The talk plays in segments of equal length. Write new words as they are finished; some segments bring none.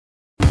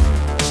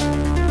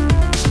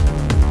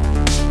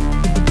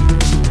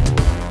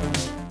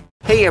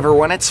Hey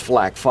everyone, it's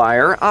Flak.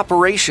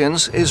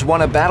 Operations is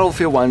one of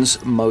Battlefield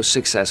 1's most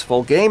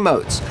successful game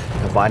modes,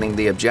 combining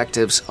the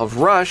objectives of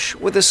rush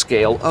with a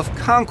scale of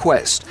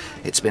conquest.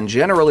 It's been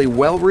generally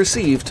well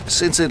received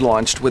since it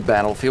launched with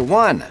Battlefield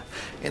 1.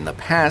 In the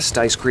past,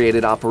 DICE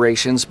created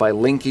operations by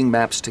linking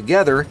maps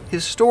together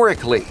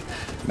historically.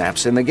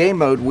 Maps in the game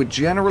mode would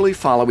generally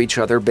follow each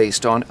other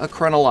based on a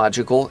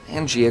chronological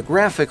and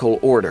geographical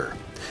order.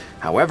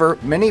 However,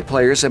 many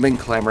players have been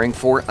clamoring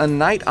for a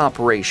night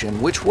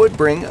operation, which would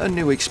bring a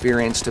new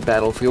experience to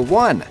Battlefield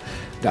 1.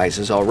 DICE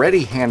has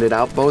already handed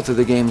out both of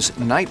the game's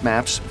night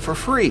maps for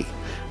free.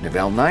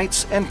 Nivelle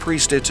Nights and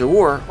Prise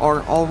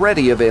are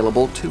already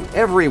available to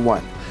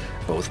everyone.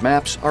 Both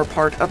maps are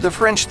part of the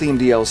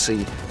French-themed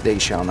DLC, They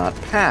Shall Not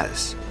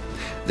Pass.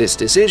 This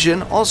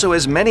decision also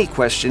has many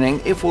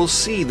questioning if we'll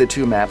see the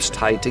two maps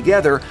tied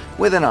together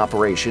with an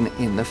operation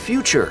in the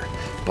future.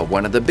 But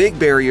one of the big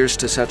barriers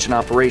to such an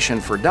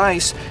operation for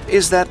DICE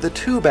is that the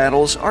two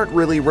battles aren't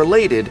really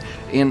related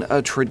in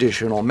a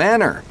traditional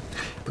manner.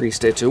 Prise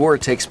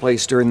takes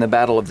place during the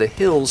Battle of the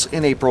Hills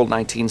in April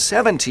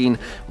 1917,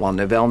 while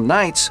Nivelle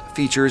Nights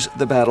features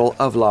the Battle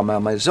of La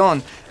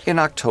Malmaison in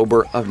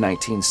October of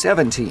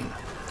 1917.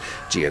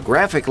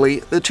 Geographically,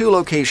 the two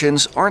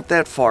locations aren't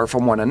that far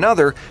from one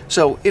another,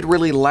 so it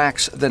really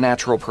lacks the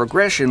natural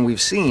progression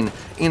we've seen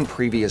in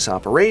previous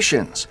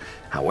operations.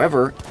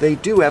 However, they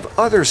do have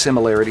other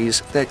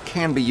similarities that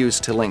can be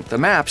used to link the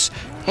maps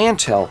and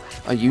tell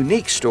a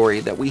unique story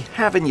that we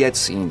haven't yet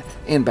seen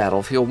in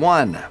Battlefield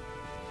 1.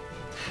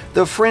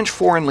 The French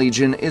Foreign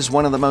Legion is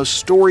one of the most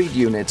storied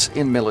units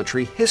in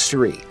military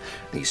history.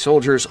 These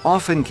soldiers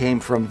often came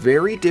from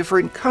very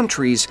different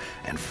countries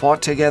and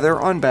fought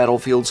together on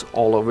battlefields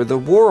all over the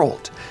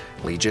world.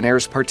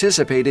 Legionnaires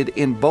participated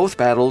in both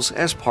battles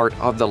as part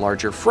of the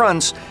larger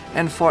fronts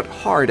and fought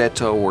hard at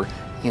Tahure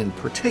in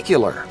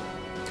particular.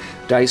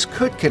 DICE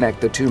could connect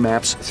the two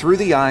maps through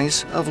the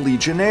eyes of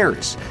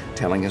Legionnaires,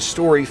 telling a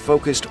story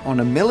focused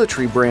on a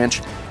military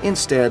branch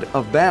instead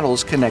of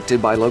battles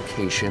connected by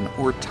location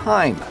or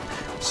time.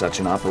 Such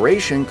an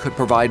operation could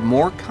provide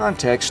more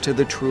context to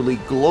the truly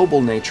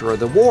global nature of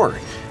the war,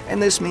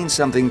 and this means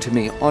something to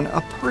me on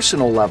a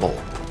personal level.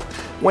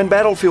 When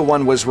Battlefield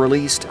 1 was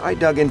released, I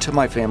dug into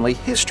my family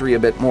history a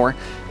bit more,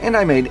 and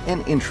I made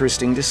an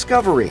interesting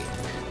discovery.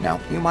 Now,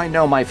 you might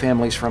know my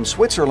family's from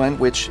Switzerland,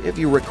 which, if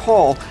you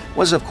recall,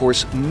 was of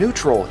course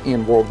neutral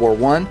in World War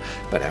I,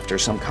 but after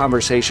some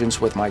conversations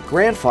with my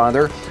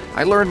grandfather,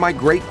 I learned my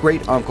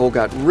great-great-uncle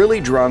got really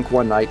drunk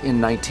one night in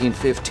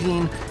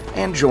 1915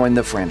 and joined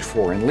the French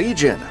Foreign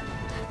Legion.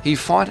 He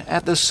fought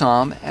at the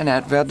Somme and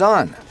at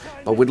Verdun,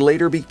 but would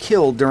later be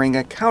killed during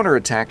a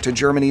counterattack to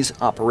Germany's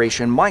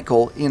Operation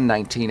Michael in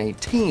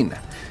 1918.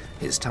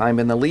 His time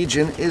in the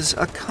Legion is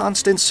a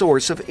constant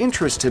source of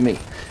interest to me,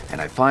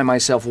 and I find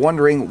myself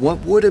wondering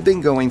what would have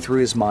been going through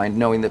his mind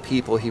knowing the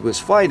people he was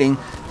fighting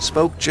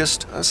spoke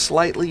just a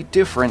slightly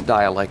different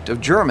dialect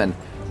of German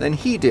than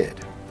he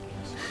did.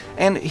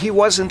 And he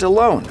wasn't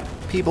alone.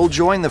 People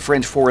joined the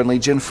French Foreign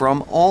Legion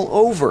from all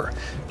over,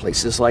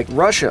 places like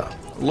Russia,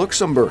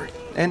 Luxembourg,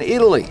 and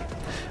Italy.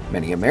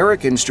 Many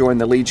Americans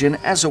joined the Legion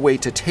as a way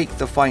to take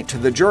the fight to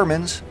the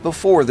Germans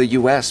before the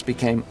US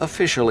became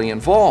officially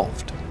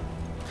involved.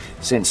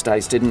 Since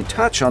DICE didn't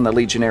touch on the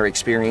Legionnaire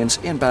experience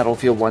in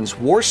Battlefield 1's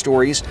war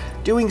stories,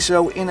 doing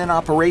so in an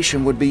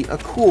operation would be a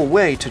cool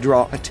way to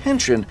draw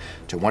attention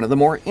to one of the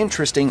more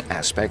interesting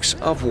aspects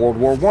of World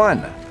War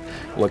I.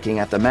 Looking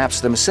at the maps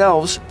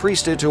themselves,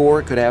 Prise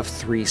could have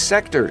three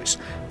sectors.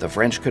 The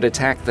French could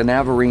attack the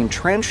Navarine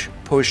Trench,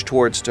 push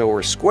towards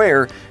Tahure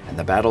Square, and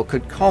the battle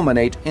could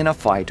culminate in a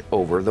fight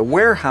over the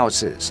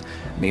warehouses.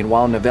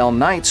 Meanwhile, Nivelle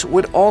Nights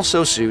would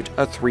also suit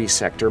a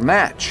three-sector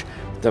match.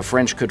 The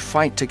French could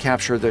fight to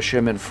capture the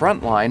Chemin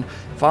front line,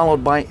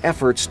 followed by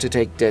efforts to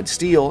take Dead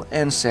Steel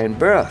and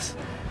Saint-Berth.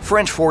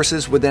 French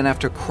forces would then have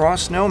to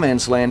cross no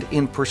man's land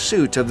in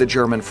pursuit of the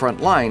German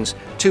front lines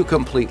to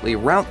completely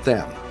rout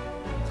them.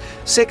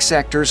 6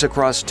 sectors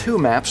across 2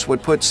 maps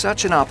would put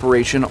such an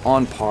operation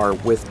on par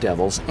with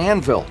Devil's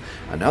Anvil,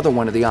 another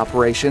one of the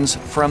operations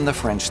from the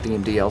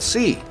French-themed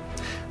DLC.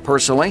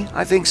 Personally,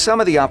 I think some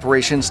of the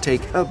operations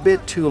take a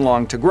bit too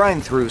long to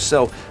grind through,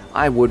 so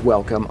I would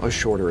welcome a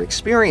shorter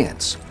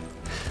experience.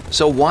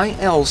 So why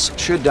else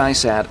should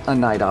DICE add a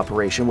night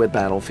operation with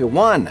Battlefield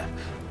 1?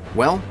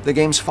 Well, the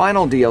game's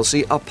final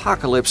DLC,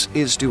 Apocalypse,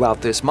 is due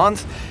out this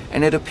month,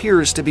 and it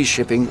appears to be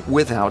shipping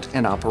without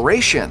an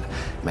operation.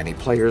 Many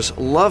players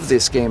love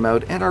this game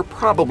mode and are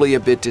probably a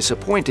bit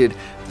disappointed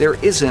there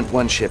isn't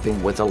one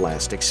shipping with the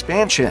last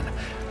expansion.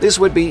 This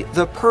would be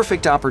the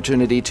perfect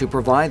opportunity to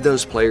provide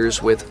those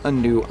players with a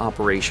new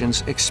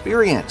operations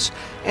experience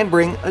and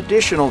bring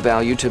additional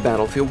value to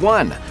Battlefield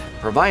 1,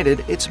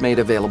 provided it's made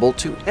available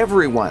to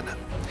everyone.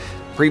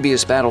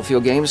 Previous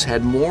Battlefield games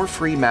had more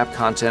free map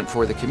content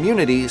for the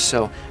community,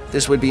 so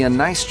this would be a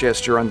nice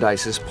gesture on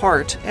DICE's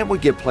part and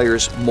would give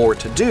players more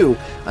to do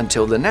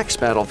until the next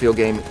Battlefield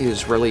game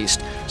is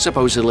released,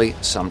 supposedly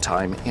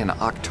sometime in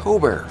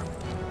October.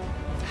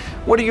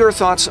 What are your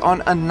thoughts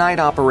on a night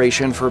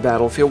operation for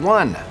Battlefield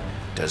 1?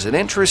 Does it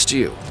interest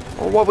you?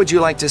 Or what would you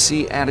like to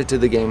see added to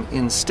the game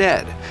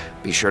instead?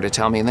 Be sure to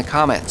tell me in the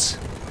comments.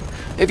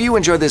 If you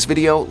enjoyed this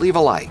video, leave a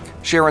like,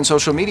 share on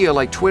social media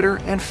like Twitter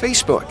and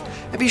Facebook,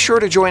 and be sure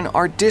to join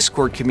our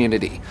Discord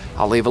community.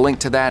 I'll leave a link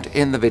to that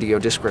in the video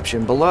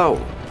description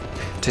below.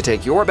 To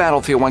take your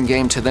Battlefield 1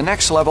 game to the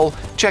next level,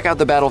 check out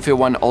the Battlefield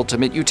 1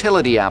 Ultimate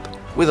Utility app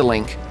with a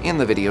link in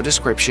the video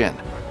description.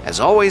 As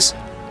always,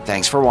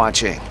 thanks for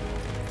watching.